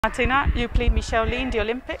Martina, you played Michelle in the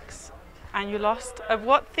Olympics and you lost.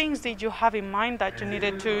 What things did you have in mind that you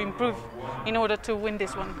needed to improve in order to win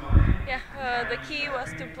this one? Yeah, the key was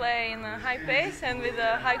to play in a high pace and with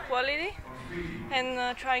a high quality,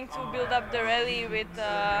 and trying to build up the rally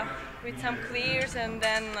with some clears, and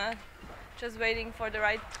then just waiting for the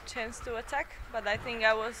right chance to attack. But I think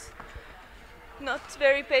I was not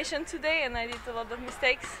very patient today, and I did a lot of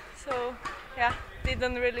mistakes. So yeah,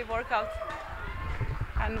 didn't really work out.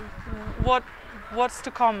 And what's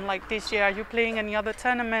to come like this year? Are you playing any other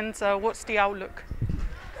tournaments? What's the outlook?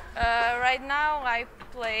 Right now I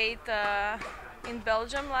played in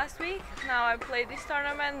Belgium last week. Now I played this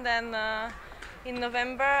tournament, then in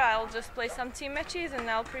November I'll just play some team matches and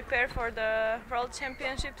I'll prepare for the World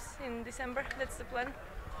Championships in December. That's the plan.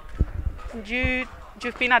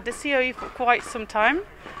 You've been at the COE for quite some time.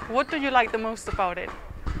 What do you like the most about it?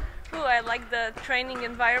 Well, I like the training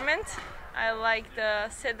environment. I like the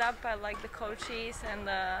setup, I like the coaches, and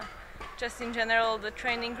just in general the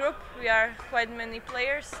training group. We are quite many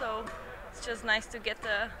players, so it's just nice to get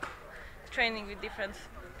training with different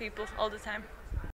people all the time.